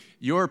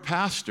Your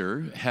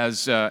pastor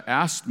has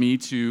asked me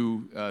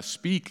to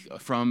speak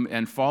from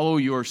and follow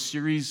your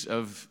series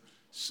of,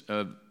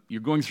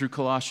 you're going through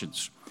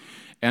Colossians.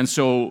 And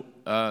so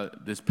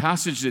this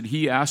passage that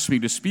he asked me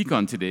to speak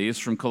on today is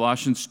from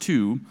Colossians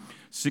 2,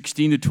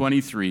 16 to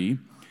 23.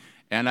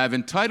 And I've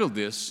entitled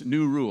this,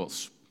 New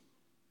Rules.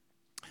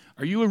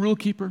 Are you a rule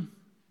keeper?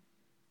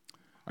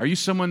 Are you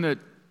someone that,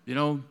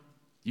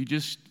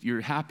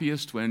 you're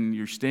happiest when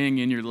you're staying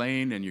in your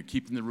lane and you're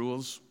keeping the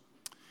rules?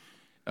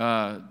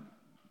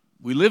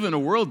 We live in a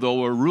world, though,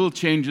 where rule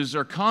changes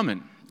are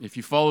common. If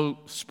you follow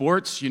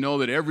sports, you know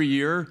that every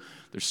year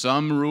there's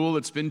some rule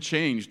that's been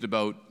changed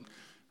about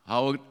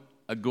how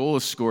a goal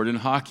is scored in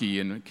hockey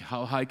and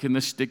how high can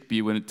the stick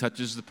be when it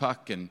touches the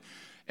puck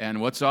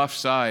and what's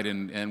offside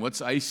and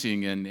what's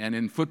icing. And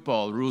in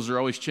football, the rules are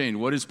always changed.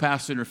 What is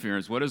pass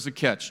interference? What is a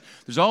catch?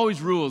 There's always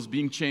rules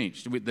being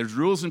changed. There's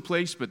rules in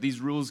place, but these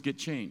rules get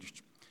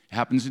changed. It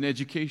happens in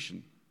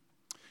education.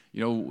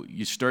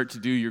 You start to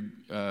do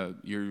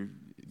your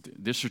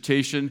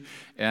dissertation,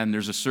 and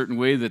there's a certain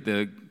way that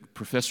the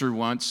professor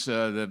wants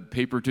the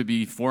paper to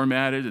be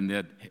formatted and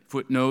that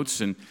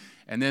footnotes, and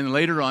then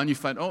later on you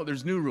find,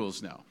 there's new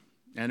rules now,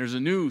 and there's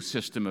a new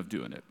system of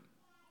doing it.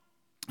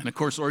 And of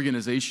course,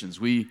 organizations,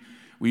 we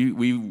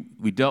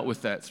dealt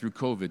with that through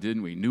COVID,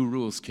 didn't we? New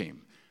rules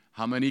came.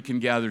 How many can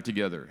gather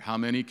together? How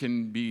many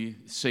can be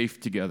safe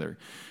together?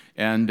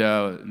 And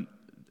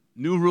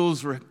new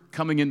rules were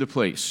coming into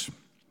place.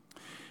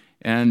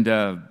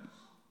 And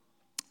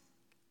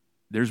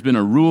there's been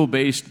a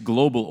rule-based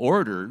global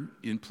order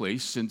in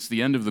place since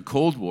the end of the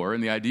Cold War,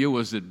 and the idea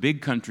was that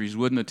big countries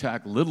wouldn't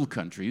attack little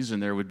countries,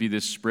 and there would be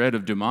this spread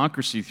of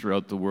democracy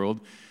throughout the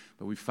world.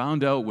 But we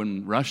found out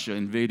when Russia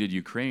invaded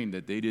Ukraine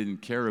that they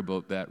didn't care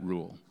about that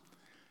rule.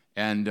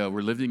 And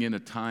we're living in a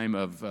time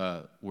of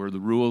where the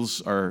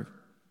rules are,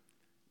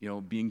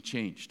 being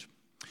changed.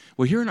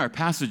 Well, here in our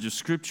passage of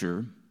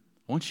Scripture,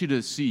 I want you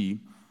to see,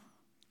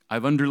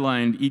 I've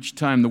underlined each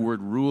time the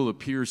word rule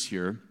appears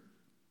here.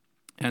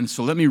 And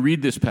so let me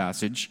read this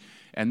passage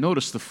and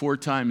notice the 4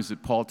 times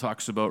that Paul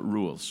talks about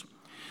rules.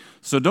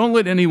 So don't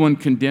let anyone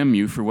condemn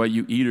you for what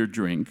you eat or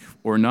drink,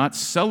 or not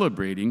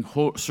celebrating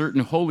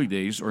certain holy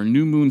days or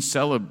new moon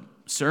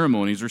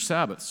ceremonies or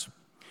Sabbaths.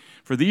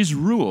 For these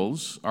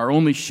rules are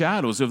only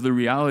shadows of the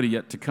reality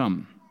yet to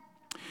come.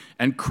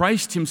 And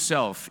Christ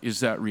himself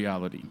is that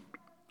reality.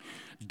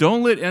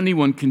 Don't let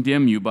anyone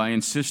condemn you by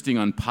insisting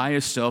on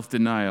pious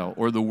self-denial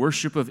or the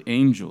worship of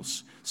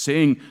angels,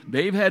 saying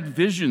they've had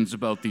visions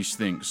about these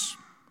things.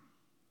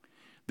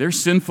 Their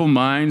sinful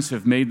minds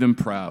have made them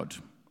proud,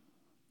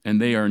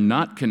 and they are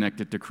not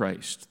connected to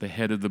Christ, the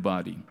head of the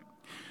body.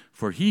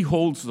 For he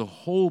holds the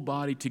whole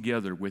body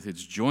together with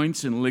its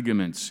joints and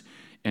ligaments,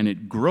 and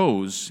it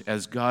grows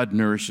as God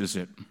nourishes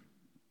it.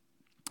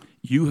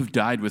 You have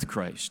died with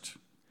Christ,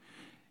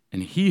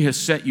 and he has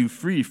set you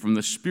free from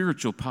the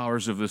spiritual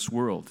powers of this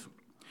world.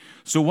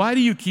 So why do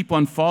you keep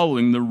on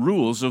following the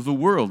rules of the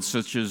world,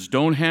 such as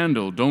don't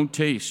handle, don't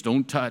taste,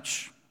 don't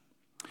touch?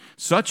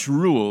 Such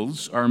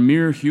rules are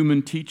mere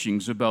human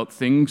teachings about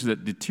things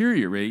that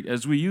deteriorate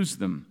as we use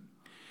them.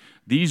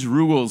 These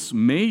rules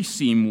may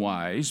seem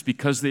wise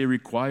because they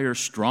require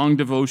strong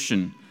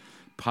devotion,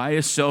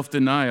 pious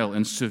self-denial,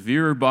 and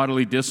severe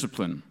bodily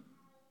discipline,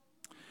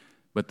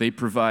 but they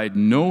provide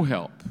no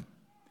help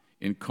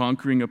in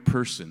conquering a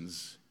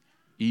person's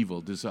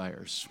evil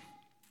desires.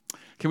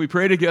 Can we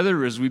pray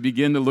together as we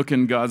begin to look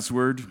in God's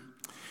Word?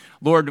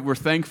 Lord, we're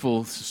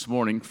thankful this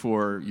morning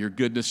for your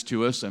goodness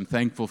to us. I'm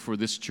thankful for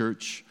this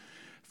church,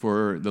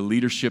 for the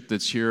leadership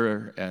that's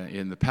here,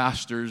 in the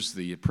pastors,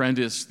 the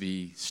apprentice,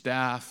 the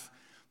staff,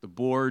 the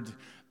board,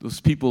 those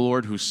people,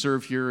 Lord, who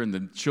serve here in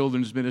the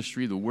children's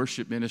ministry, the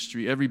worship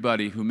ministry,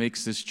 everybody who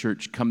makes this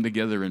church come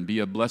together and be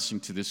a blessing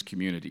to this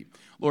community.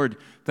 Lord,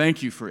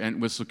 thank you for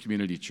Entwistle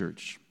Community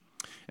Church.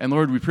 And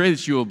Lord, we pray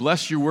that you will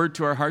bless your word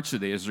to our hearts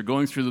today as they're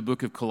going through the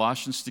book of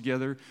Colossians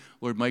together.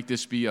 Lord, might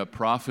this be a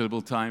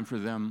profitable time for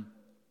them.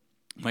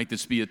 Might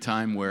this be a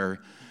time where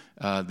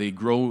they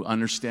grow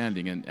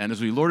understanding. And as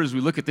we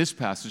look at this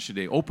passage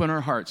today, open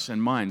our hearts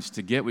and minds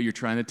to get what you're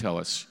trying to tell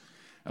us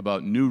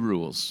about new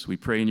rules. We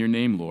pray in your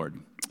name,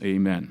 Lord.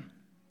 Amen.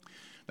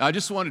 Now, I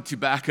just wanted to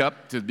back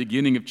up to the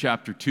beginning of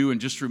chapter 2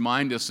 and just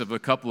remind us of a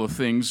couple of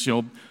things.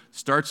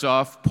 Starts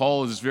off,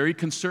 Paul is very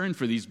concerned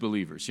for these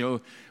believers.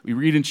 We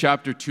read in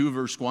chapter 2,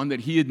 verse 1,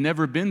 that he had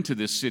never been to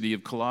this city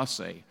of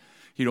Colossae.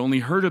 He'd only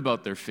heard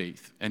about their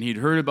faith, and he'd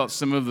heard about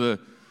some of the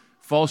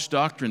false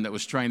doctrine that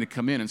was trying to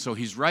come in. And so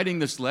he's writing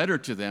this letter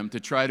to them to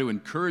try to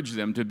encourage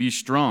them to be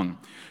strong.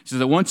 He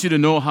says, I want you to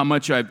know how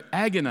much I've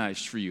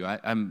agonized for you.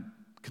 I'm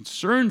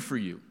concerned for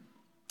you.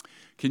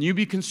 Can you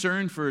be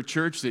concerned for a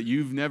church that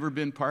you've never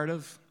been part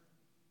of?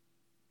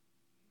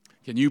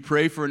 Can you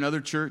pray for another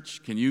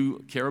church? Can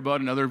you care about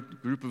another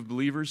group of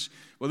believers?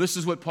 Well, this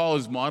is what Paul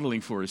is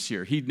modeling for us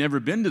here. He'd never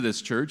been to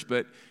this church,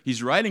 but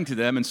he's writing to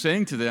them and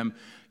saying to them,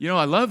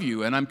 I love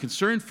you and I'm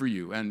concerned for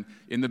you. And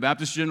in the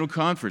Baptist General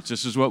Conference,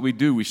 this is what we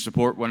do. We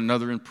support one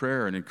another in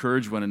prayer and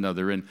encourage one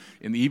another. And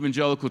in the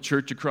evangelical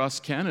church across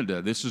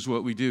Canada, this is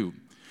what we do.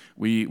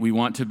 We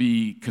want to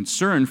be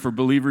concerned for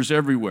believers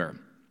everywhere.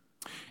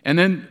 And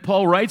then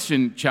Paul writes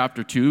in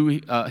chapter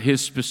 2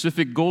 his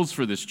specific goals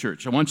for this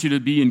church. I want you to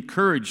be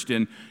encouraged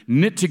and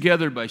knit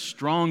together by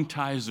strong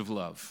ties of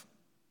love.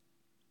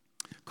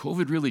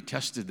 COVID really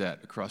tested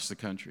that across the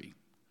country.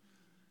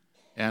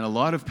 And a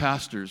lot of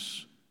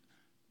pastors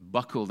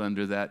buckled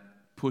under that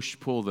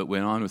push-pull that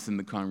went on within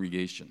the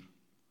congregation.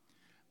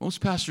 Most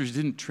pastors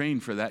didn't train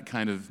for that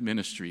kind of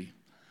ministry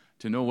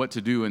to know what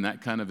to do in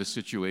that kind of a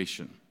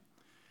situation.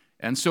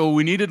 And so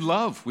we needed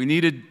love. We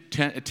needed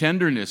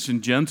tenderness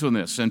and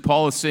gentleness. And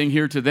Paul is saying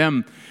here to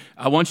them,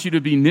 I want you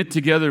to be knit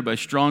together by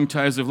strong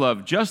ties of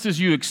love. Just as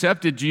you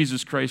accepted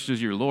Jesus Christ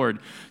as your Lord,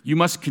 you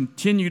must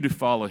continue to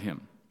follow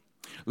him.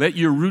 Let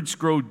your roots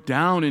grow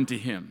down into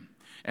him,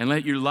 and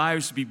let your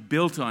lives be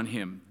built on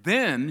him.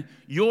 Then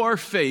your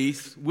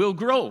faith will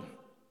grow.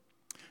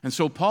 And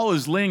so Paul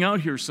is laying out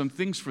here some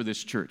things for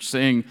this church,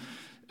 saying,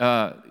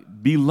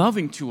 be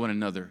loving to one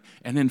another,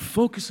 and then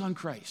focus on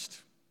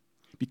Christ.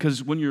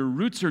 Because when your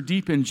roots are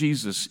deep in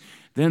Jesus,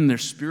 then their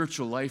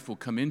spiritual life will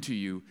come into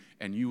you,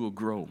 and you will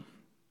grow.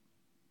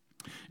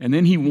 And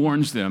then he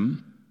warns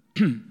them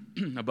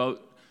about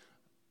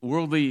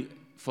worldly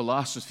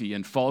philosophy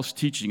and false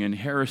teaching and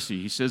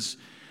heresy. He says,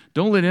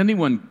 don't let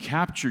anyone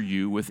capture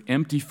you with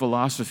empty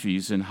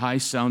philosophies and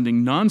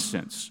high-sounding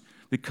nonsense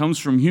that comes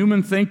from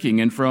human thinking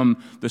and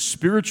from the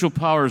spiritual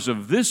powers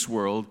of this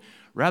world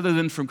rather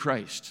than from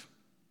Christ.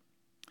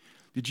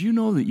 Did you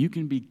know that you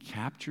can be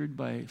captured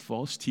by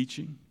false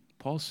teaching?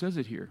 Paul says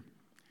it here.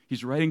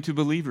 He's writing to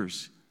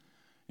believers.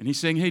 And he's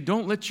saying, hey,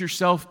 don't let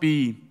yourself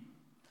be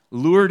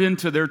lured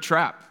into their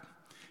trap.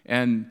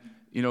 And,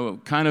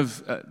 kind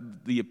of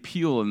the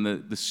appeal and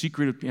the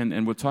secret,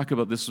 and we'll talk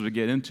about this as we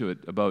get into it,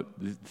 about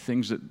the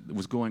things that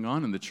was going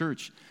on in the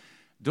church.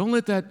 Don't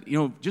let that,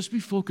 just be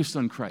focused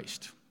on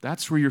Christ.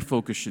 That's where your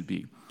focus should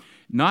be.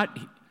 Not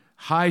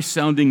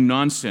high-sounding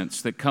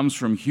nonsense that comes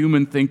from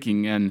human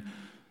thinking and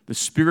the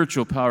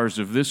spiritual powers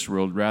of this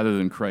world rather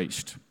than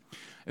Christ.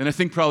 And I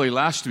think probably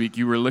last week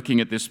you were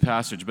looking at this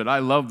passage, but I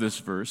love this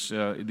verse,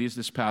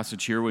 this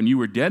passage here. When you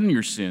were dead in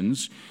your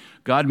sins,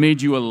 God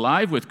made you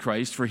alive with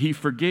Christ, for he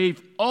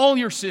forgave all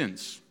your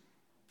sins.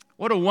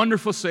 What a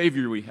wonderful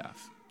Savior we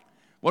have.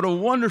 What a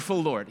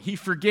wonderful Lord. He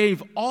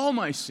forgave all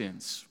my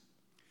sins.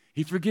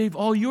 He forgave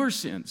all your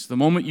sins the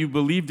moment you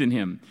believed in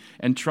him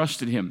and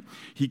trusted him.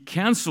 He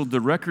canceled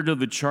the record of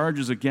the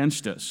charges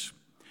against us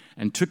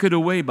and took it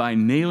away by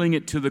nailing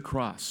it to the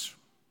cross.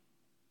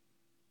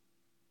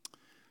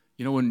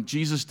 When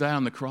Jesus died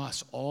on the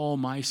cross, all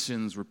my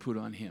sins were put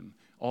on him.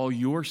 All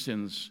your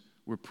sins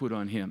were put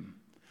on him.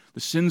 The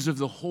sins of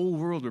the whole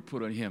world were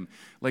put on him.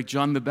 Like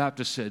John the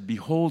Baptist said,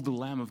 behold the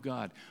Lamb of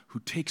God who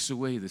takes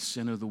away the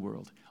sin of the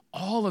world.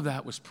 All of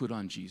that was put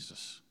on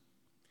Jesus.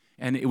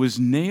 And it was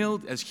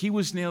nailed, as he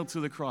was nailed to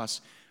the cross,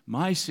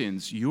 my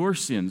sins, your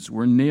sins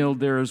were nailed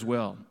there as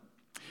well.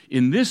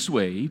 In this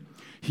way,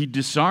 he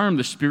disarmed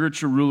the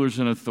spiritual rulers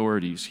and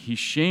authorities. He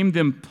shamed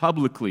them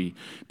publicly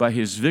by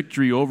his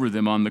victory over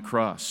them on the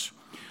cross.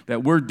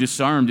 That word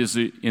disarmed is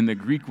in the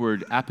Greek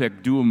word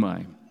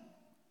apekduomai.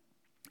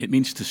 It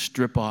means to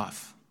strip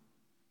off.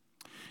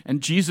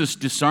 And Jesus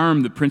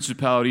disarmed the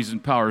principalities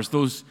and powers,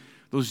 those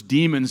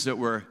demons that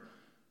were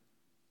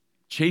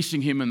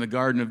chasing him in the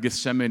Garden of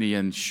Gethsemane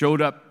and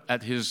showed up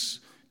at his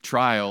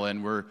trial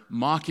and were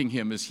mocking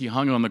him as he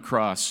hung on the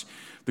cross.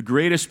 The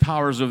greatest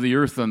powers of the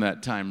earth on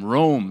that time,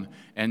 Rome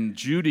and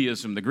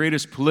Judaism, the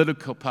greatest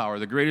political power,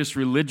 the greatest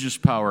religious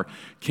power,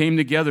 came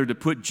together to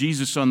put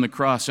Jesus on the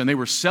cross, and they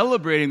were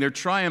celebrating their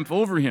triumph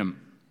over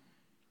him.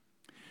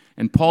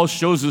 And Paul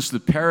shows us the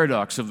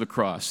paradox of the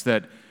cross,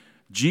 that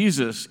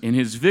Jesus, in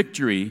his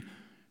victory,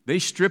 they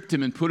stripped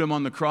him and put him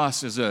on the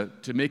cross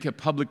to make a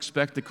public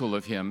spectacle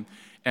of him.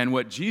 And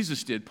what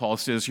Jesus did, Paul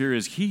says here,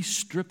 is he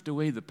stripped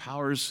away the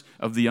powers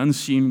of the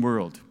unseen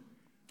world.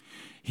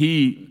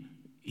 He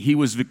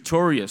was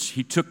victorious.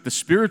 He took the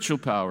spiritual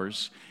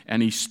powers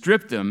and he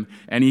stripped them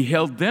and he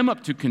held them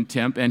up to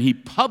contempt and he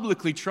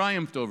publicly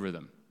triumphed over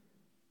them.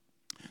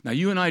 Now,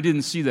 you and I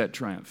didn't see that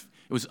triumph.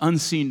 It was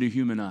unseen to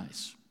human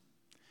eyes.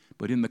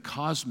 But in the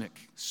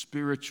cosmic,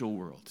 spiritual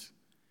world,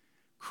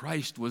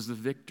 Christ was the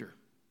victor.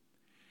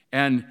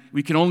 And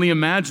we can only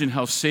imagine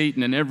how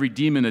Satan and every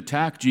demon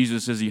attacked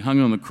Jesus as he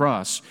hung on the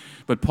cross.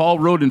 But Paul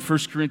wrote in 1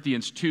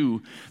 Corinthians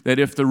 2 that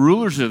if the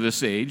rulers of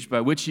this age, by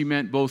which he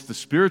meant both the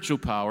spiritual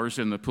powers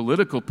and the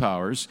political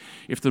powers,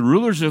 if the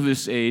rulers of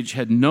this age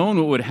had known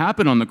what would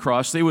happen on the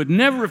cross, they would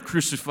never have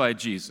crucified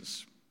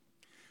Jesus.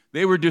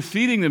 They were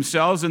defeating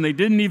themselves and they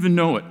didn't even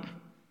know it.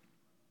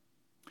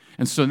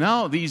 And so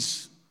now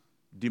these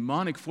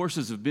demonic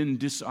forces have been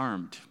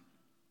disarmed.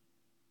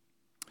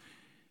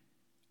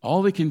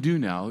 All they can do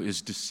now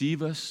is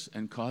deceive us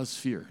and cause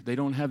fear. They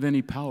don't have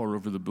any power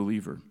over the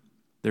believer.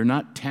 They're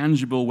not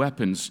tangible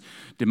weapons.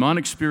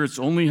 Demonic spirits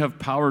only have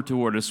power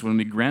toward us when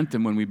we grant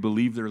them, when we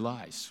believe their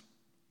lies.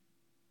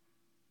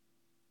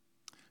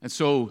 And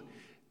so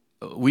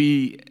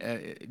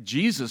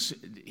Jesus,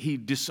 he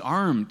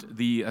disarmed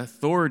the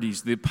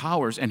authorities, the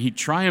powers, and he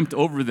triumphed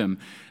over them.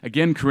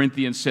 Again,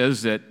 Corinthians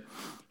says that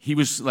He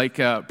was like,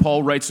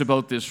 Paul writes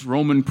about this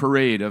Roman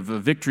parade, of a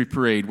victory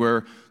parade,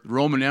 where the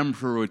Roman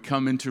emperor would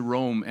come into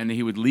Rome and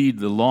he would lead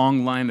the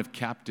long line of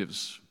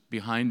captives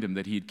behind him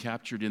that he had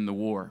captured in the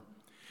war.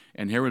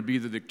 And here would be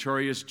the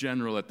victorious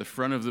general at the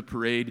front of the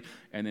parade,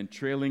 and then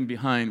trailing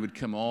behind would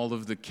come all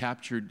of the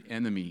captured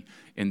enemy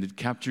and the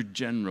captured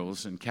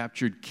generals and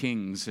captured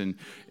kings,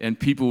 and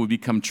people would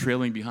become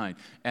trailing behind.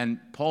 And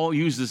Paul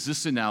uses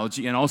this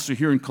analogy, and also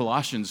here in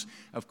Colossians,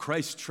 of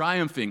Christ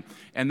triumphing.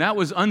 And that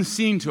was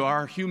unseen to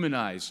our human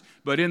eyes.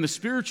 But in the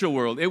spiritual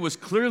world, it was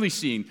clearly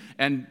seen.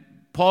 And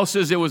Paul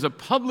says it was a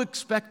public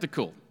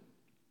spectacle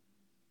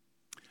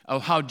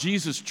of how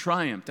Jesus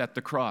triumphed at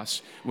the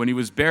cross when he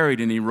was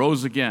buried and he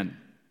rose again.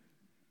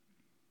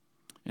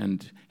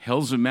 And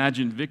hell's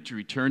imagined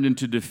victory turned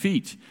into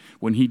defeat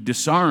when he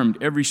disarmed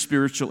every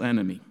spiritual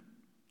enemy.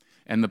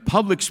 And the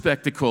public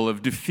spectacle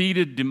of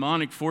defeated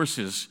demonic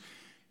forces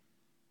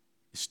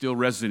is still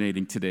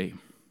resonating today.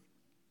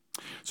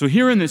 So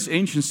here in this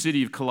ancient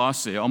city of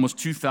Colossae, almost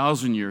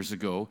 2,000 years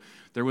ago,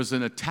 there was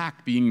an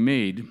attack being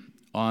made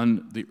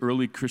on the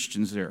early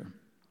Christians there.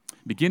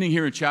 Beginning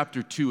here in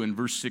chapter 2 and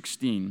verse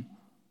 16,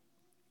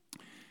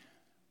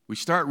 we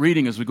start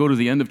reading as we go to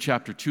the end of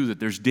chapter 2 that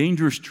there's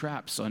dangerous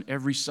traps on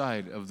every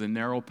side of the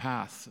narrow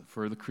path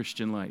for the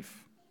Christian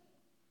life.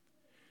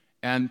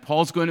 And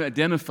Paul's going to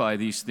identify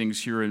these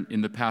things here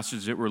in the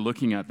passage that we're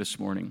looking at this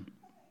morning.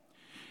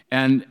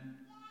 And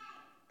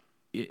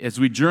as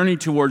we journey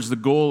towards the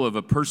goal of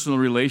a personal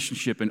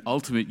relationship and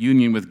ultimate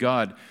union with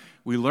God,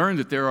 we learn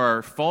that there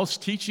are false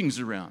teachings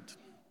around.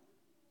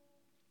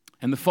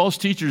 And the false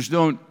teachers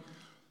don't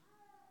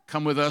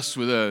come with us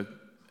with a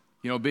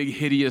big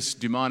hideous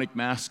demonic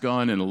mask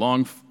on and a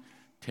long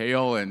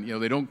tail, and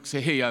they don't say,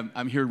 "Hey,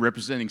 I'm here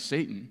representing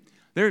Satan."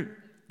 They're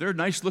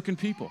nice looking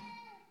people,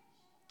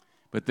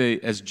 but they,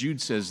 as Jude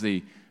says,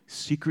 they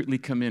secretly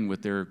come in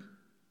with their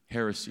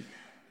heresy.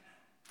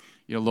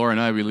 Laura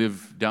and I, we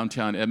live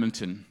downtown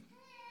Edmonton,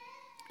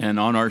 and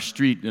on our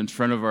street in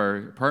front of our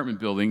apartment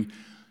building,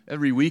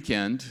 every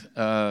weekend,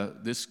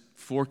 this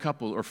four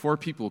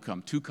people will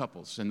come, two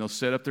couples, and they'll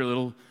set up their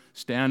little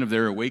stand of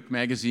their Awake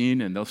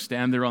magazine, and they'll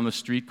stand there on the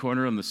street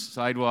corner on the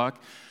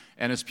sidewalk.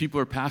 And as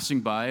people are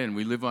passing by, and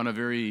we live on a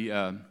very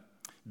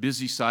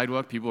busy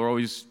sidewalk, people are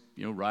always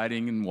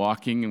riding and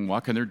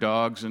walking their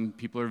dogs, and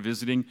people are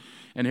visiting.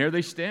 And here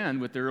they stand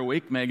with their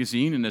Awake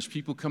magazine, and as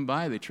people come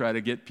by, they try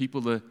to get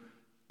people to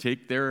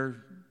take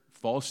their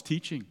false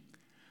teaching.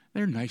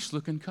 They're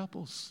nice-looking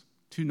couples,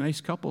 two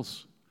nice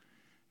couples.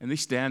 And they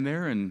stand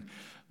there, and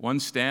one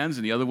stands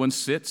and the other one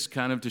sits,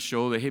 kind of to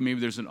show that, hey,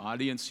 maybe there's an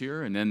audience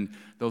here, and then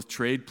they'll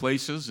trade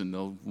places, and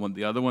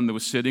the other one that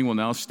was sitting will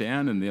now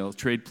stand, and they'll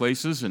trade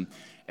places, and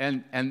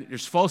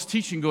there's false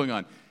teaching going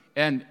on.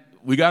 And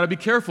we got to be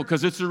careful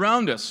because it's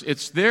around us.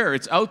 It's there.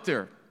 It's out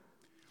there.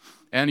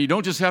 And you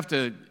don't just have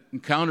to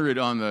encounter it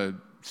on the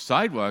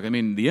sidewalk. I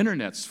mean, the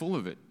internet's full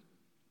of it.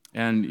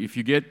 And if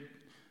you get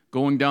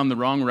going down the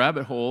wrong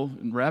rabbit hole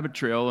and rabbit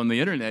trail on the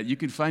internet, you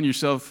can find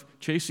yourself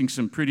chasing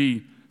some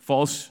pretty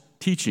false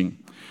teaching.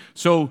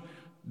 So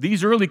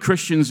these early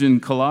Christians in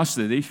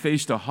Colossae, they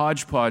faced a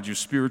hodgepodge of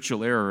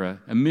spiritual error,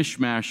 a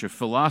mishmash of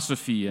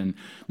philosophy and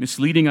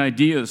misleading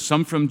ideas,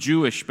 some from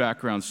Jewish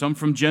background, some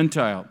from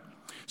Gentile,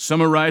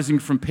 some arising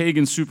from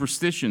pagan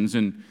superstitions.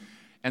 And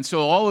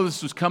so all of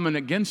this was coming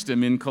against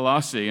them in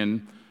Colossae.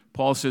 And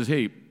Paul says,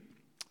 hey,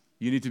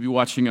 you need to be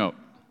watching out.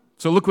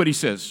 So look what he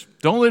says.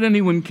 Don't let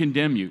anyone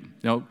condemn you.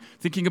 Now,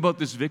 thinking about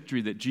this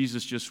victory that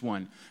Jesus just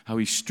won, how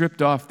he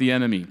stripped off the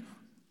enemy,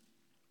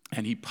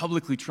 and he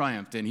publicly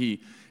triumphed, and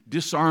he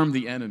disarmed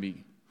the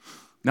enemy.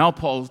 Now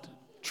Paul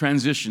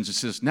transitions. It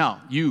says,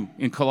 now, you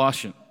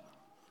Colossians,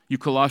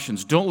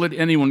 don't let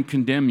anyone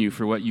condemn you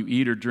for what you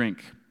eat or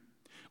drink,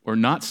 or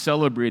not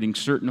celebrating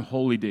certain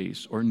holy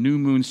days, or new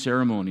moon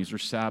ceremonies, or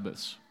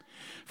Sabbaths.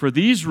 For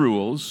these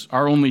rules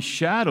are only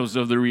shadows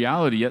of the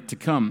reality yet to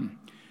come,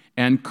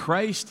 and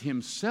Christ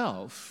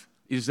himself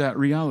is that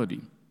reality.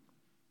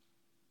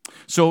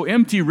 So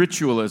empty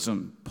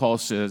ritualism, Paul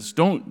says,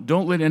 don't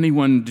let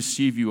anyone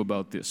deceive you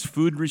about this.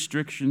 Food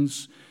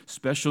restrictions,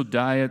 special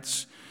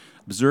diets,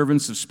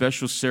 observance of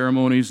special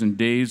ceremonies and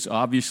days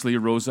obviously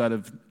arose out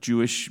of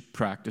Jewish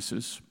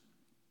practices.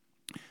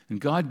 And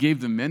God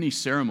gave them many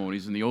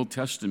ceremonies in the Old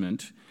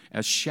Testament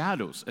as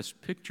shadows, as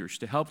pictures,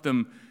 to help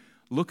them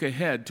look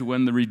ahead to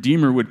when the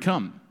Redeemer would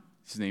come.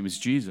 His name is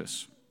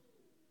Jesus.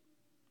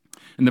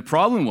 And the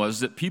problem was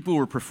that people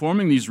were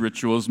performing these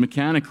rituals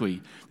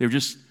mechanically. They were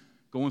just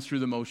going through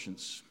the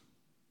motions.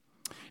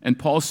 And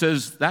Paul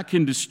says that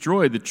can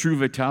destroy the true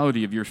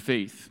vitality of your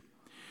faith.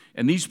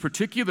 And these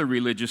particular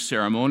religious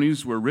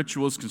ceremonies were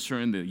rituals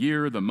concerning the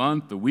year, the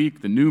month, the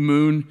week, the new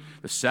moon,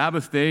 the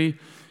Sabbath day.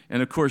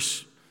 And of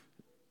course,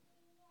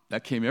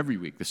 that came every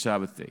week, the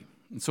Sabbath day.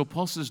 And so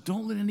Paul says,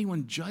 don't let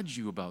anyone judge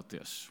you about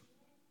this.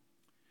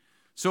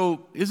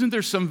 So isn't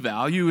there some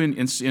value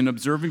in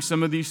observing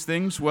some of these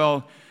things?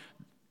 Well,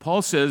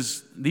 Paul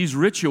says these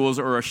rituals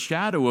are a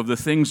shadow of the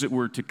things that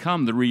were to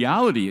come. The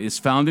reality is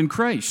found in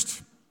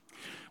Christ.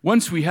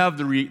 Once we have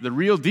the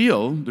real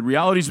deal, the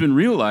reality's been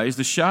realized,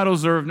 the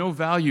shadows are of no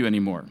value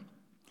anymore.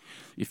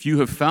 If you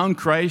have found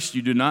Christ,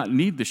 you do not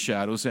need the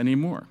shadows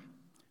anymore.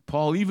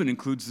 Paul even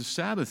includes the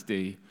Sabbath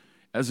day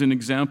as an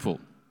example.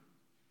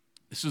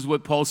 This is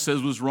what Paul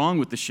says was wrong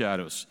with the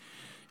shadows.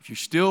 If you're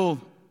still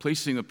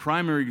placing a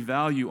primary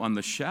value on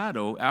the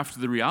shadow after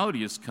the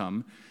reality has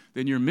come,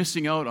 then you're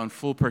missing out on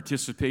full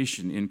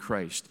participation in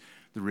Christ.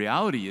 The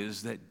reality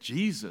is that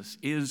Jesus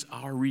is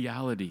our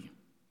reality.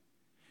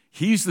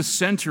 He's the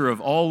center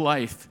of all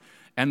life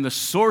and the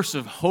source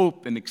of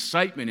hope and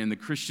excitement in the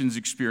Christian's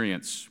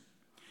experience.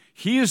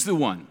 He is the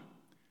one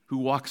who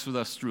walks with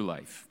us through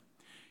life.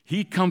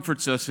 He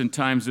comforts us in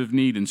times of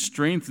need and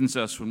strengthens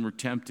us when we're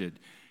tempted.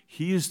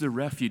 He is the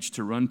refuge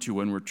to run to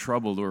when we're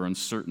troubled or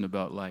uncertain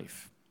about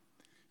life.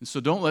 And so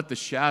don't let the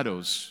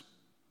shadows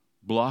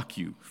block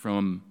you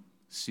from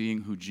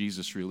seeing who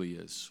Jesus really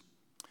is.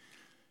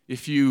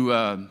 If you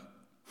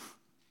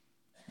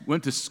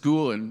went to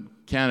school in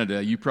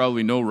Canada, you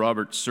probably know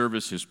Robert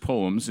Service's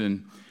poems,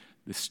 and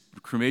this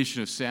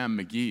Cremation of Sam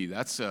McGee,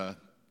 that's a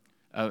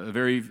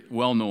very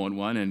well-known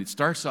one, and it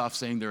starts off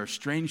saying, "There are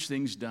strange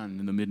things done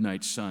in the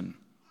midnight sun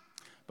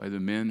by the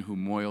men who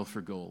moil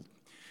for gold."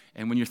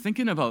 And when you're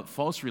thinking about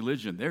false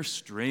religion, there's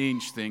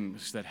strange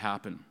things that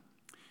happen.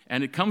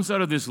 And it comes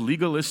out of this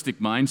legalistic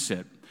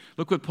mindset.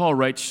 Look what Paul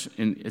writes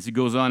as he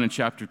goes on in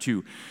chapter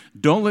 2.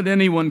 Don't let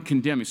anyone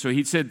condemn you. So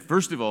he said,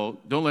 first of all,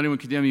 don't let anyone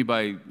condemn you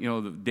by,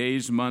 the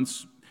days,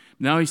 months.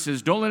 Now he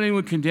says, don't let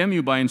anyone condemn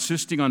you by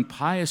insisting on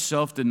pious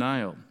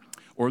self-denial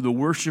or the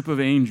worship of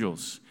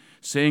angels,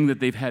 saying that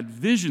they've had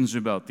visions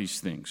about these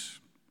things.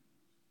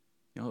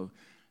 The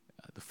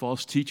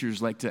false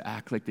teachers like to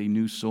act like they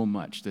knew so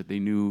much, that they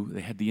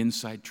had the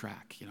inside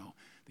track.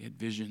 They had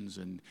visions,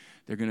 and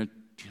they're going to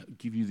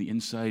give you the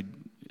inside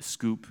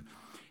scoop.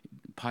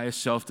 Pious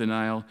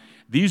self-denial.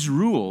 These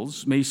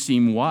rules may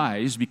seem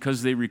wise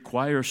because they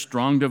require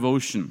strong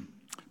devotion,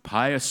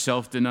 pious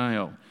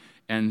self-denial,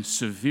 and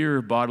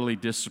severe bodily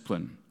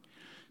discipline,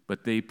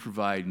 but they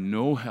provide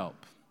no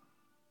help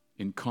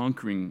in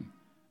conquering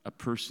a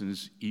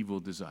person's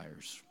evil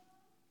desires.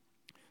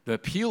 The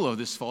appeal of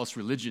this false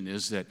religion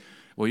is that,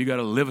 you got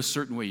to live a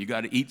certain way. You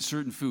got to eat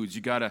certain foods.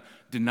 You got to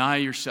deny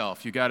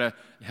yourself. You got to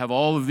have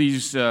all of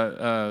these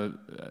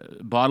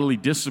bodily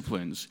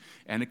disciplines.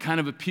 And it kind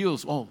of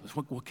appeals,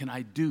 what can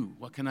I do?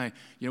 What can I,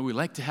 we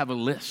like to have a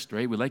list,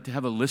 right? We like to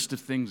have a list of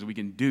things that we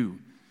can do.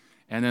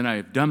 And then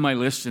I've done my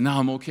list, and now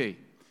I'm okay.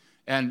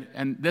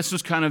 And this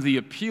was kind of the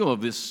appeal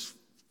of this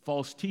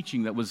false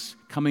teaching that was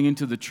coming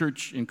into the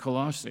church in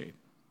Colossae.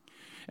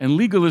 And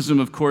legalism,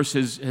 of course,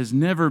 has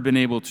never been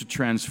able to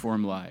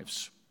transform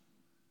lives.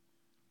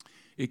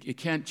 It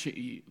can't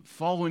change.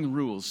 Following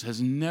rules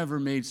has never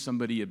made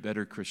somebody a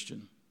better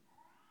Christian.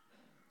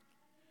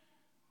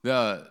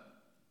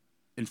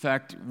 In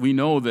fact, we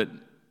know that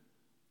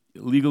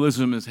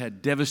legalism has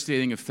had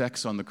devastating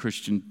effects on the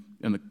Christian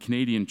and the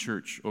Canadian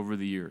church over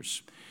the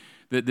years.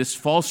 That this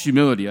false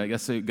humility, I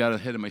guess I got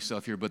ahead of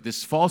myself here, but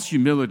this false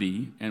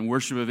humility and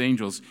worship of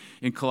angels,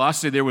 in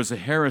Colossae there was a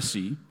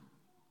heresy,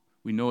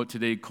 we know it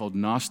today called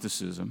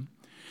Gnosticism,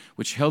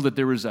 which held that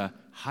there was a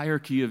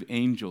hierarchy of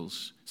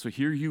angels. So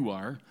here you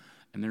are,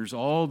 and there's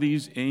all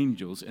these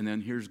angels, and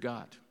then here's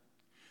God.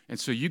 And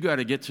so you got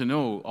to get to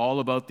know all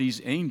about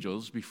these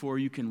angels before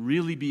you can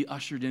really be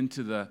ushered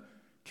into the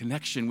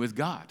connection with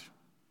God.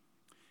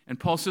 And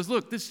Paul says,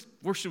 look, this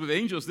worship of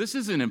angels, this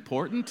isn't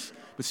important.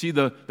 But see,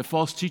 the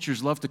false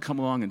teachers love to come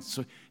along and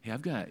say, hey,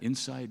 I've got an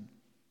inside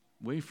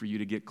way for you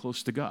to get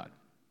close to God.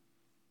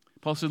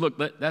 Paul said, look,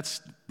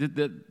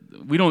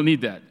 we don't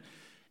need that.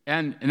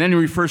 And then he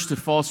refers to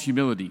false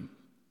humility.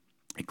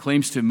 It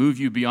claims to move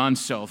you beyond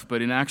self,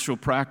 but in actual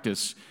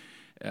practice,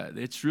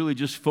 it's really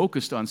just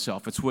focused on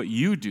self. It's what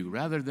you do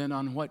rather than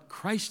on what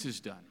Christ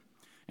has done.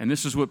 And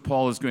this is what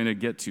Paul is going to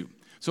get to.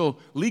 So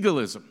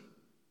legalism,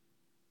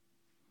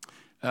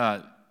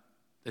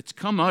 it's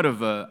come out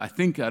of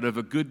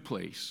a good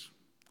place.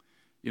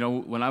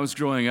 When I was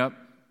growing up,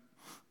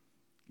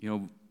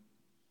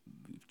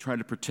 try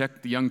to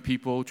protect the young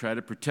people, try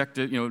to protect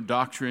it,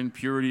 doctrine,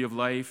 purity of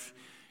life.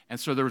 And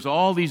so there was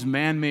all these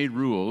man-made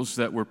rules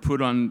that were put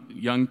on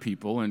young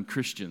people and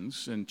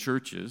Christians and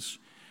churches,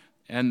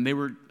 and they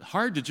were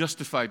hard to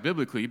justify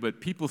biblically,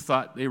 but people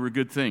thought they were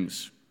good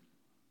things.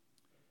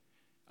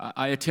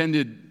 I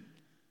attended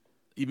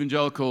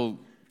evangelical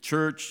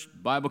church,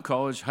 Bible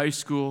college, high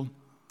school,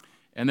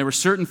 and there were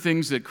certain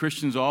things that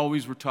Christians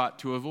always were taught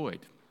to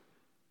avoid.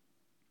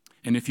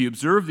 And if you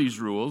observe these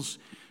rules,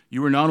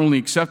 you were not only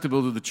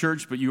acceptable to the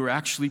church, but you were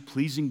actually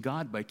pleasing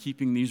God by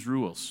keeping these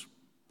rules.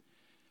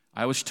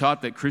 I was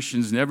taught that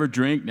Christians never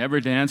drink, never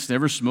dance,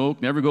 never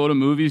smoke, never go to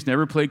movies,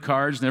 never play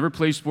cards, never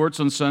play sports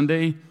on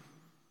Sunday.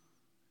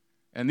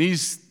 And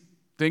these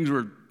things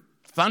were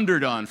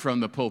thundered on from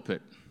the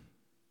pulpit.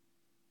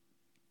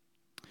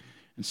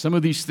 And some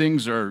of these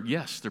things are,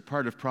 yes, they're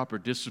part of proper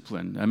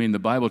discipline. I mean, the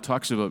Bible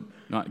talks about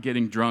not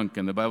getting drunk,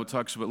 and the Bible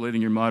talks about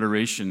letting your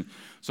moderation.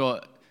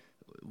 So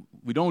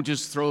we don't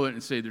just throw it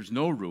and say there's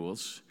no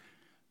rules,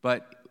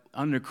 but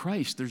under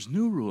Christ, there's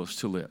new rules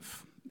to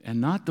live, and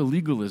not the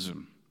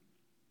legalism.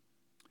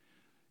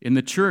 In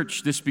the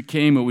church, this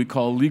became what we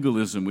call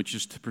legalism, which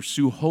is to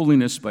pursue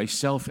holiness by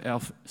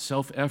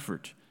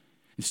self-effort,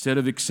 instead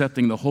of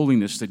accepting the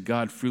holiness that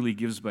God freely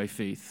gives by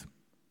faith.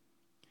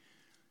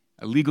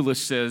 A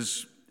legalist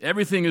says,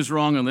 everything is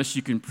wrong unless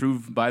you can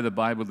prove by the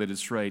Bible that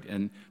it's right,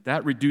 and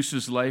that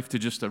reduces life to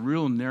just a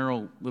real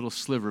narrow little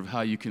sliver of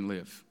how you can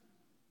live.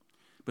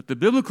 But the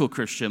biblical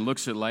Christian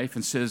looks at life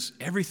and says,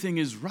 everything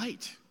is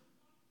right.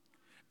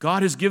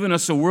 God has given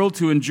us a world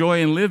to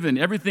enjoy and live in.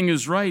 Everything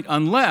is right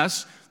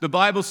unless the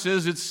Bible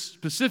says it's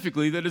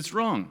specifically that it's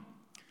wrong.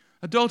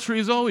 Adultery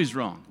is always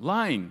wrong.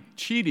 Lying,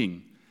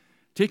 cheating,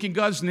 taking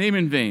God's name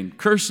in vain,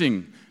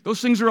 cursing,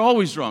 those things are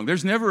always wrong.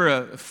 There's never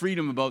a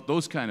freedom about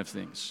those kind of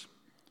things.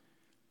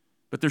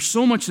 But there's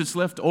so much that's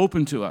left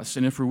open to us,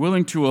 and if we're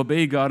willing to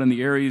obey God in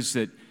the areas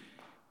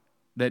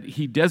that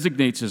He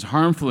designates as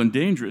harmful and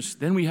dangerous,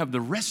 then we have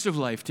the rest of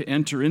life to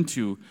enter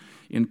into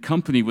in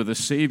company with a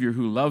Savior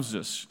who loves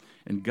us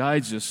and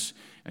guides us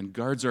and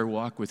guards our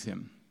walk with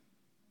Him.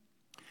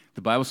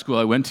 The Bible school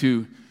I went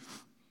to,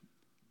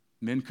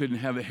 men couldn't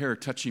have a hair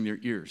touching their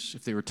ears.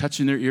 If they were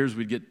touching their ears,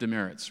 we'd get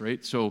demerits,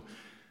 right? So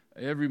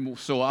every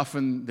so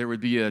often there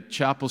would be a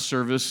chapel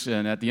service,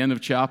 and at the end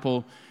of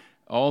chapel,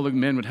 all the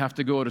men would have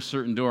to go at a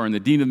certain door, and the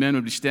dean of men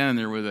would be standing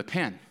there with a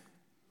pen,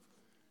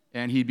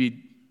 and he'd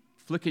be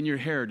flicking your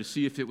hair to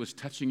see if it was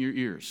touching your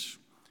ears.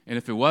 And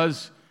if it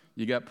was,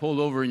 you got pulled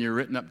over and you're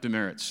written up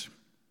demerits.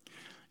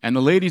 And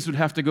the ladies would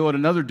have to go at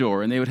another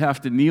door, and they would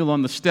have to kneel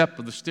on the step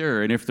of the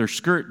stair, and if their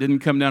skirt didn't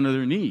come down to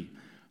their knee,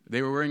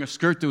 they were wearing a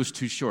skirt that was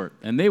too short,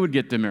 and they would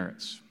get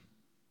demerits.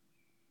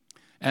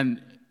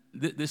 And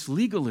this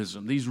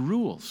legalism, these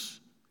rules,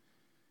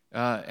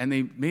 and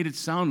they made it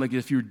sound like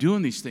if you're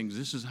doing these things,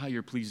 this is how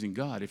you're pleasing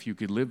God, if you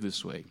could live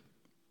this way.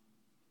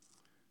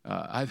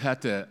 I've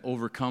had to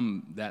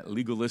overcome that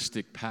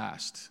legalistic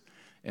past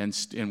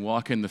and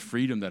walk in the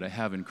freedom that I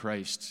have in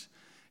Christ.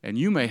 And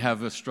you may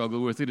have a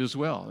struggle with it as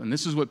well. And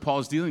this is what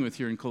Paul's dealing with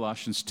here in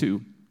Colossians 2.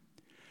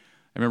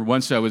 I remember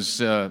once there was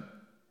a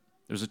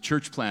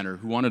church planter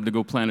who wanted to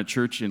go plant a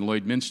church in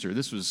Lloydminster.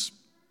 This was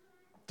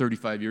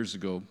 35 years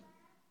ago.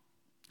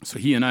 So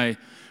he and I,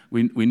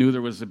 we knew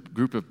there was a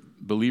group of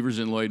believers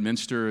in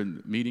Lloydminster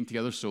and meeting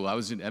together. So I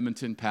was in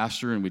Edmonton,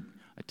 pastor, and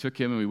I took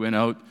him and we went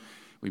out.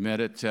 We met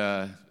at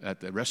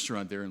the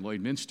restaurant there in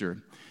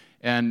Lloydminster.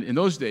 And in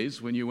those days,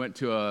 when you went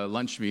to a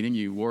lunch meeting,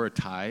 you wore a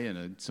tie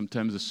and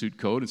sometimes a suit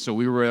coat. And so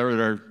we were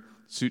with our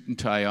suit and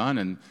tie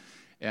on,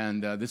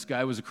 and this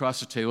guy was across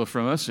the table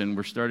from us, and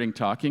we're starting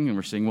talking, and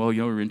we're saying, well,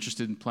 we're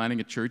interested in planting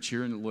a church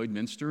here in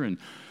Lloydminster.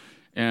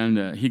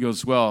 And he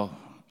goes, well,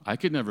 I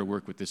could never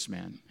work with this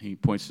man. He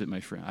points at my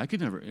friend. I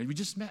could never. And we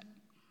just met.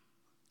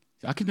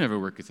 I could never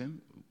work with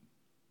him.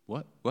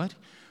 What?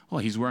 Well,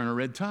 he's wearing a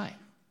red tie.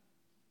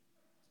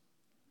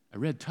 A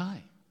red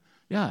tie.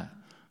 Yeah.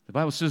 The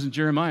Bible says in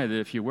Jeremiah that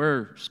if you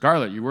wear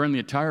scarlet, you're wearing the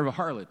attire of a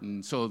harlot.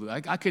 And so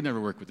I could never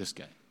work with this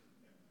guy.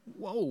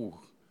 Whoa.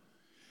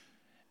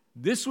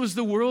 This was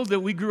the world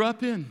that we grew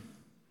up in,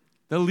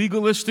 the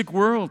legalistic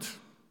world.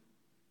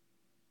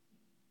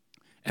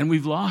 And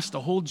we've lost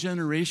a whole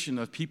generation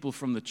of people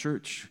from the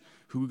church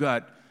who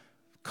got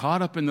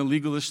caught up in the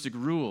legalistic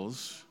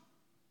rules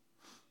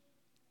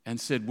and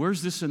said,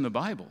 where's this in the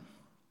Bible?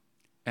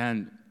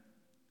 And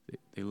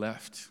they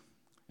left,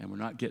 and we're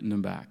not getting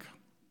them back.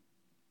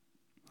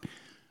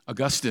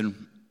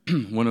 Augustine,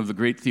 one of the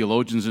great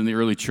theologians in the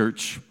early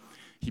church,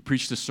 he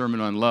preached a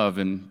sermon on love,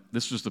 and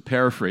this was the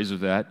paraphrase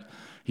of that.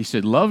 He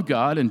said, love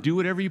God and do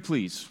whatever you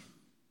please.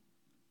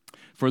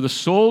 For the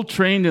soul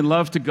trained in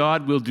love to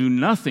God will do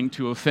nothing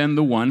to offend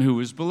the one who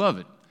is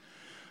beloved.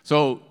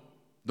 So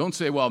don't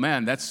say, well,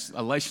 man, that's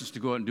a license to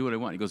go out and do what I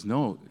want. He goes,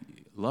 no,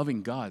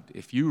 loving God,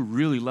 if you're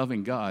really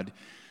loving God,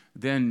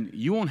 then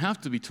you won't have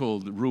to be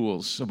told the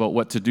rules about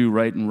what to do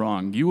right and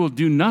wrong. You will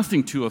do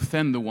nothing to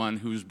offend the one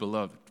who's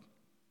beloved.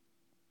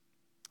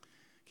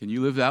 Can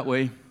you live that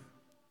way?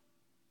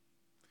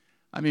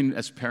 I mean,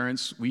 as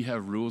parents, we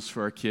have rules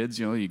for our kids.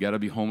 You got to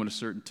be home at a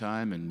certain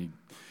time, and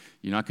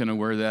you're not going to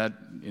wear that.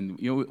 And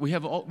we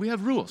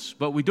have rules,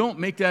 but we don't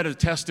make that a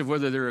test of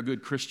whether they're a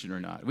good Christian or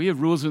not. We have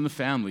rules in the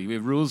family. We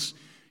have rules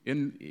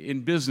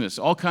in business,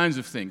 all kinds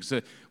of things.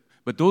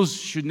 But those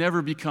should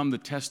never become the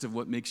test of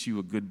what makes you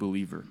a good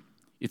believer.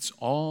 It's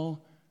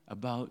all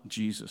about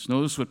Jesus.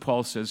 Notice what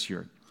Paul says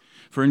here.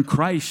 For in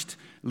Christ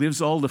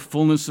lives all the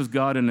fullness of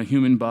God in a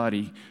human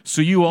body,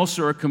 so you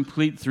also are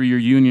complete through your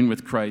union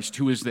with Christ,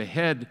 who is the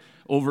head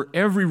over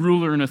every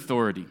ruler and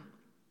authority.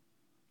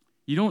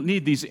 You don't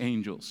need these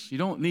angels. You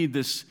don't need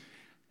this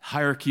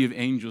hierarchy of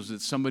angels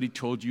that somebody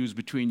told you is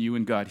between you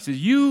and God. He says,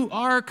 you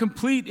are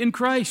complete in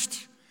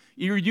Christ.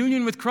 Your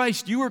union with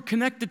Christ, you are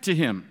connected to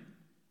Him.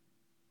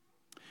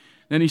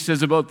 Then he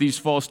says about these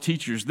false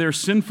teachers, their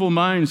sinful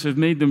minds have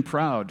made them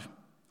proud,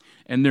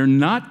 and they're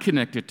not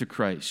connected to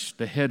Christ,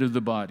 the head of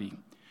the body.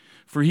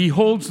 For He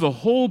holds the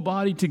whole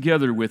body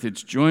together with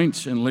its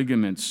joints and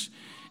ligaments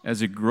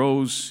as it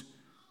grows,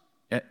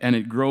 and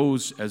it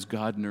grows as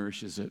God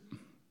nourishes it.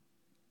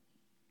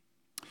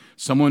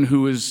 Someone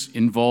who is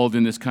involved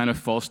in this kind of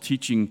false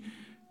teaching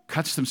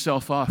cuts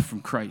themselves off from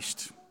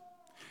Christ.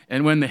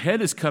 And when the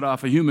head is cut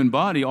off a human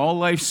body, all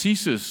life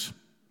ceases.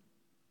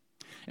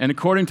 And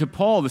according to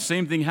Paul, the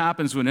same thing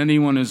happens when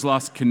anyone has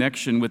lost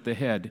connection with the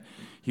head.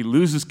 He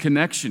loses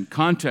connection,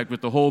 contact with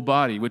the whole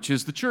body, which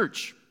is the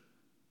church.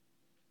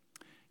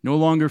 No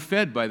longer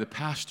fed by the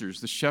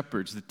pastors, the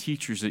shepherds, the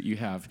teachers that you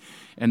have.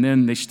 And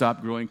then they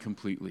stop growing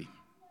completely.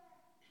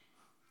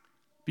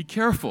 Be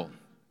careful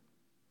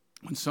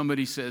when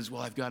somebody says,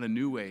 well, I've got a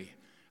new way,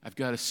 I've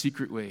got a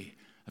secret way,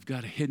 I've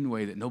got a hidden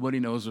way that nobody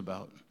knows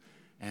about.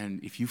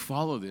 And if you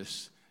follow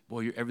this,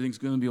 boy, everything's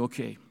going to be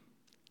okay.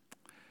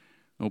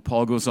 No,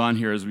 Paul goes on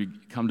here as we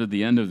come to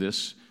the end of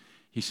this.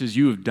 He says,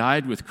 you have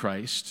died with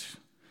Christ,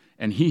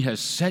 and he has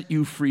set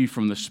you free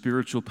from the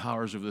spiritual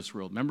powers of this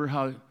world. Remember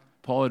how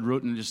Paul had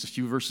written just a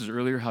few verses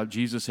earlier how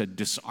Jesus had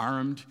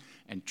disarmed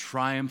and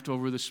triumphed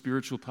over the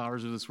spiritual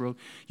powers of this world?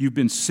 You've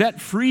been set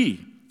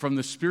free from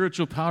the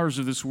spiritual powers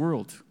of this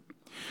world.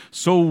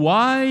 So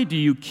why do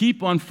you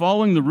keep on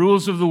following the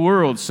rules of the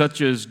world,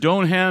 such as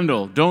don't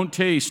handle, don't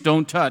taste,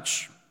 don't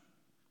touch?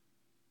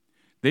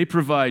 They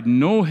provide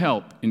no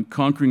help in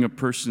conquering a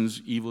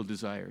person's evil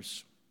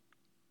desires.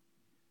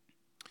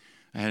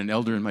 I had an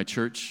elder in my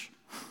church.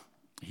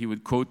 He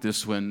would quote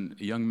this when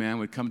a young man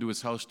would come to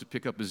his house to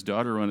pick up his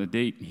daughter on a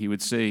date. He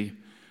would say,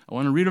 I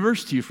want to read a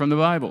verse to you from the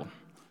Bible.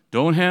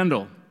 Don't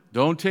handle,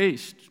 don't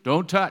taste,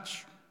 don't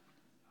touch.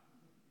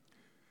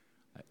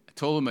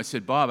 I told him, I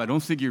said, Bob, I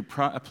don't think you're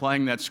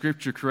applying that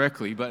scripture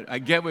correctly, but I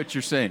get what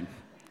you're saying.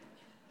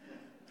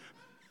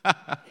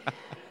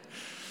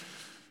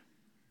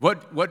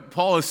 What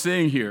Paul is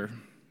saying here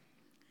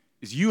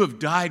is you have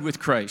died with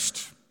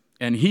Christ,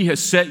 and he has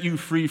set you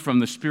free from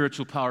the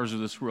spiritual powers of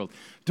this world.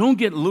 Don't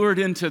get lured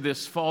into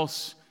this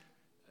false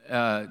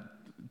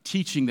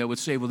teaching that would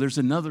say, well, there's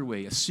another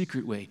way, a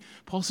secret way.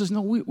 Paul says,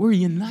 no, we're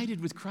united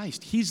with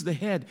Christ. He's the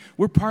head.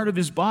 We're part of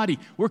his body.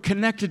 We're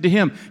connected to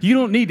him. You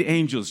don't need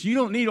angels. You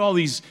don't need all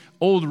these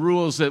old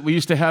rules that we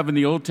used to have in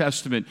the Old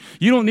Testament.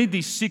 You don't need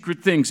these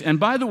secret things. And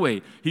by the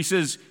way, he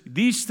says,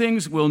 these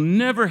things will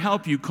never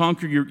help you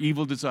conquer your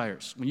evil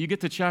desires. When you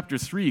get to chapter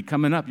 3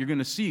 coming up, you're going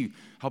to see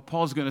how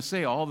Paul's going to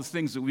say all the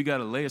things that we got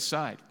to lay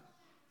aside.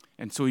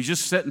 And so he's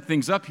just setting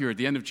things up here at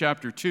the end of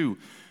chapter 2.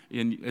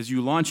 And as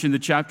you launch into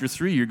chapter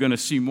 3, you're going to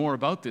see more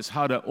about this,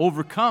 how to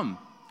overcome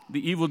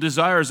the evil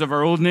desires of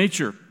our old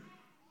nature.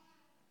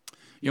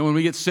 You know, when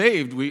we get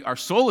saved, our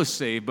soul is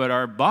saved, but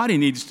our body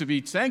needs to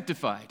be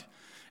sanctified.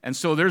 And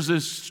so there's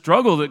this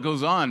struggle that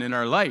goes on in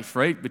our life,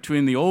 right,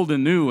 between the old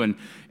and new.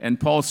 And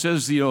Paul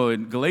says, you know,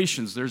 in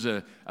Galatians, there's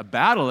a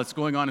battle that's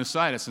going on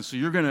inside us. And so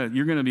you're going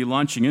to be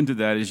launching into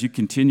that as you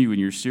continue in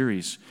your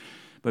series.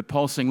 But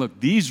Paul's saying, look,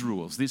 these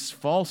rules, this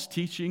false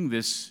teaching,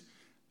 this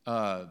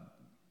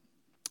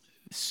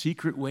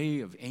secret way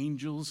of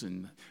angels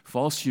and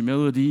false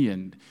humility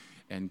and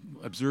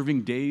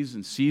observing days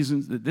and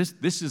seasons,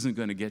 this isn't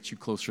going to get you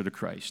closer to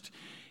Christ.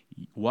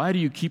 Why do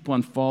you keep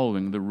on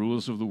following the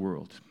rules of the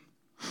world?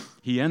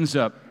 He ends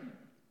up,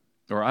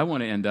 or I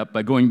want to end up,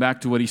 by going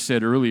back to what he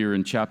said earlier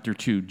in chapter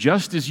 2.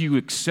 Just as you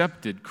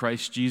accepted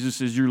Christ Jesus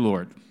as your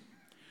Lord,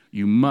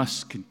 you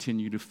must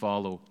continue to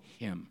follow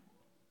him.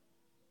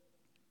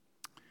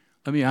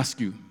 Let me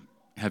ask you,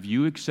 have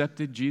you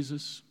accepted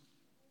Jesus?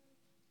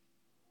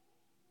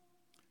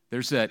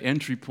 There's that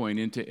entry point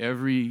into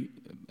every,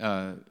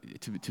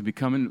 to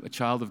becoming a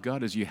child of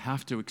God, is you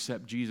have to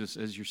accept Jesus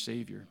as your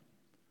Savior.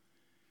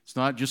 It's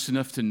not just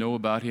enough to know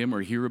about him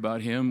or hear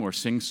about him or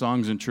sing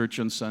songs in church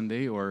on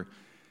Sunday or,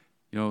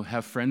 you know,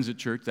 have friends at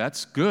church.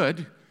 That's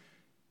good,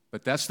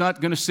 but that's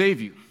not going to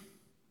save you.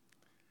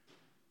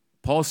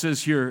 Paul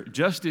says here,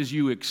 just as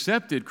you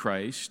accepted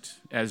Christ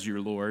as your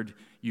Lord,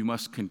 you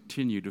must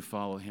continue to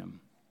follow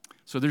him.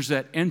 So there's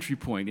that entry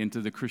point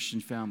into the Christian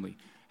family.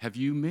 Have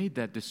you made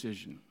that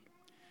decision?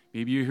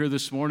 Maybe you're here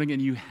this morning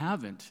and you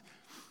haven't.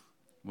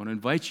 I want to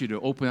invite you to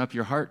open up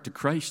your heart to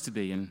Christ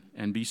today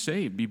and be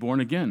saved, be born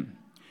again.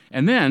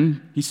 And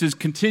then he says,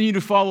 continue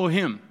to follow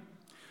him.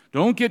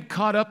 Don't get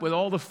caught up with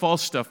all the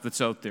false stuff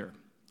that's out there.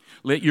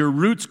 Let your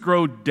roots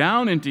grow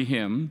down into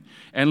him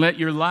and let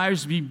your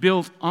lives be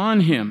built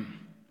on him.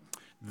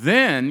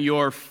 Then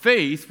your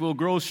faith will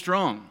grow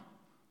strong.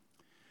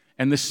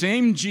 And the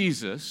same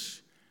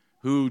Jesus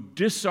who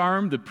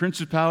disarmed the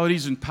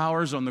principalities and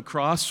powers on the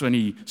cross when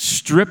he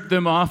stripped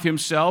them off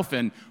himself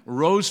and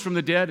rose from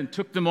the dead and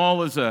took them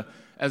all as a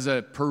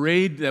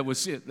parade that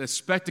was a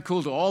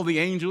spectacle to all the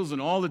angels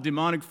and all the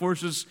demonic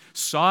forces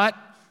saw it,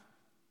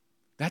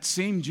 that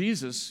same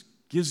Jesus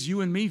gives you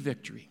and me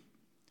victory.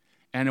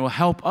 And it will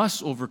help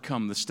us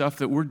overcome the stuff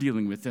that we're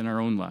dealing with in our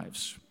own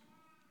lives.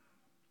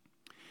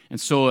 And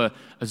so a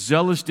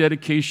zealous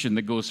dedication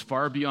that goes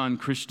far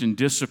beyond Christian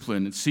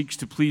discipline. It seeks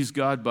to please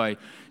God by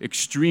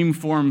extreme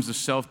forms of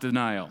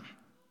self-denial.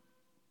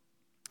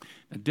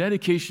 Now,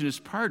 dedication is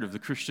part of the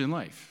Christian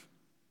life.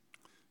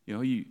 You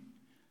know,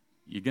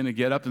 you're going to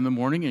get up in the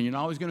morning and you're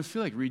not always going to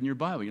feel like reading your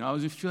Bible. You're not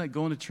always going to feel like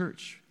going to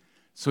church.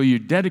 So you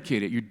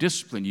dedicate it, you're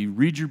disciplined. You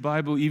read your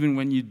Bible even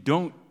when you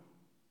don't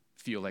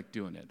feel like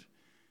doing it.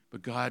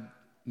 but God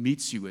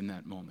meets you in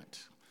that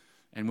moment.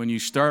 And when you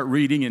start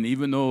reading, and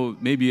even though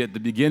maybe at the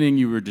beginning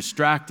you were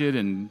distracted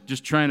and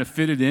just trying to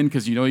fit it in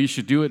because you know you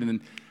should do it, and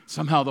then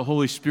somehow the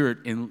Holy Spirit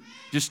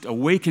just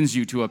awakens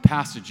you to a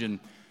passage, and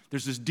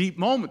there's this deep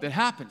moment that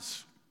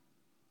happens.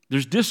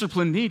 There's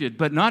discipline needed,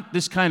 but not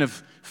this kind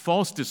of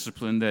false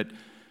discipline that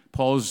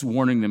Paul is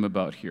warning them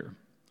about here.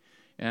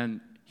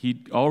 And he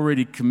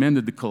already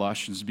commended the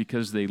Colossians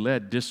because they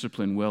led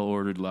disciplined,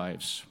 well-ordered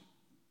lives.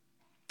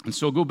 And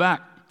so go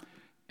back,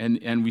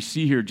 and we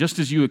see here, just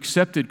as you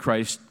accepted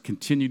Christ,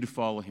 continue to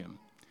follow him.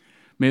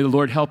 May the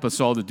Lord help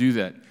us all to do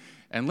that.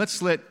 And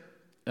let's let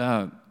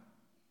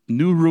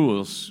new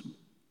rules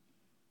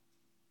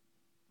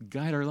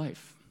guide our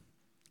life.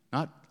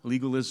 Not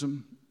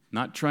legalism,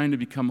 not trying to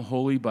become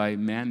holy by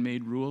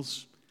man-made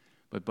rules,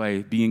 but by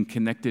being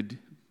connected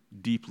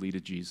deeply to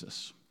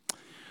Jesus.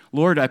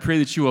 Lord, I pray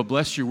that you will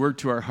bless your word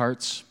to our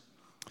hearts.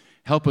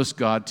 Help us,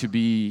 God, to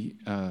be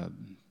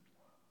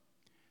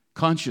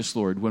conscious,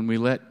 Lord, when we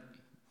let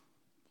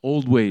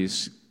old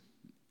ways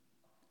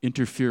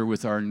interfere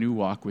with our new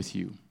walk with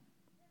you.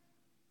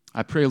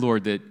 I pray,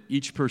 Lord, that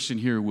each person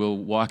here will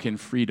walk in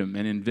freedom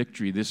and in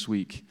victory this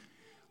week.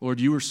 Lord,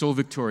 you were so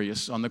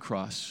victorious on the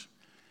cross.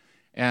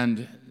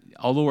 And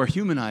although our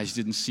human eyes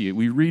didn't see it,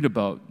 we read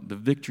about the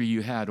victory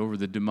you had over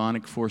the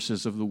demonic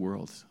forces of the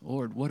world.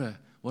 Lord, what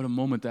a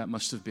moment that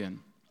must have been.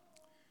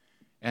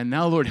 And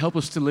now, Lord, help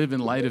us to live in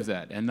light of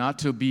that and not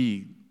to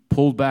be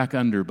pulled back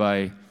under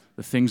by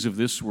the things of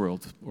this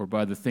world or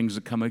by the things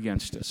that come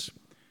against us.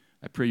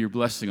 I pray your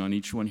blessing on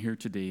each one here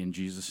today in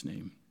Jesus'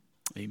 name.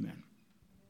 Amen.